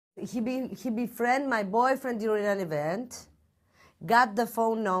he befriended my boyfriend during an event, got the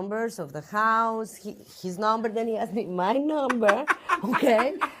phone numbers of the house, his number, then he asked me my number,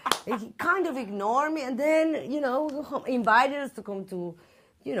 okay? He kind of ignored me, and then, you know, invited us to come to,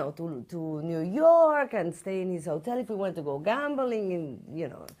 you know, to New York and stay in his hotel if we wanted to go gambling and, you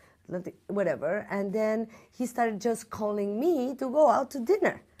know, whatever. And then he started just calling me to go out to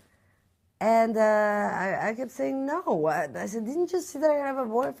dinner. And I kept saying no. I said, didn't you see that I have a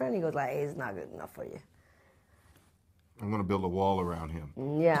boyfriend? He goes like, hey, it's not good enough for you. I'm going to build a wall around him.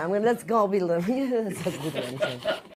 Yeah, let's go build a, that's a good one.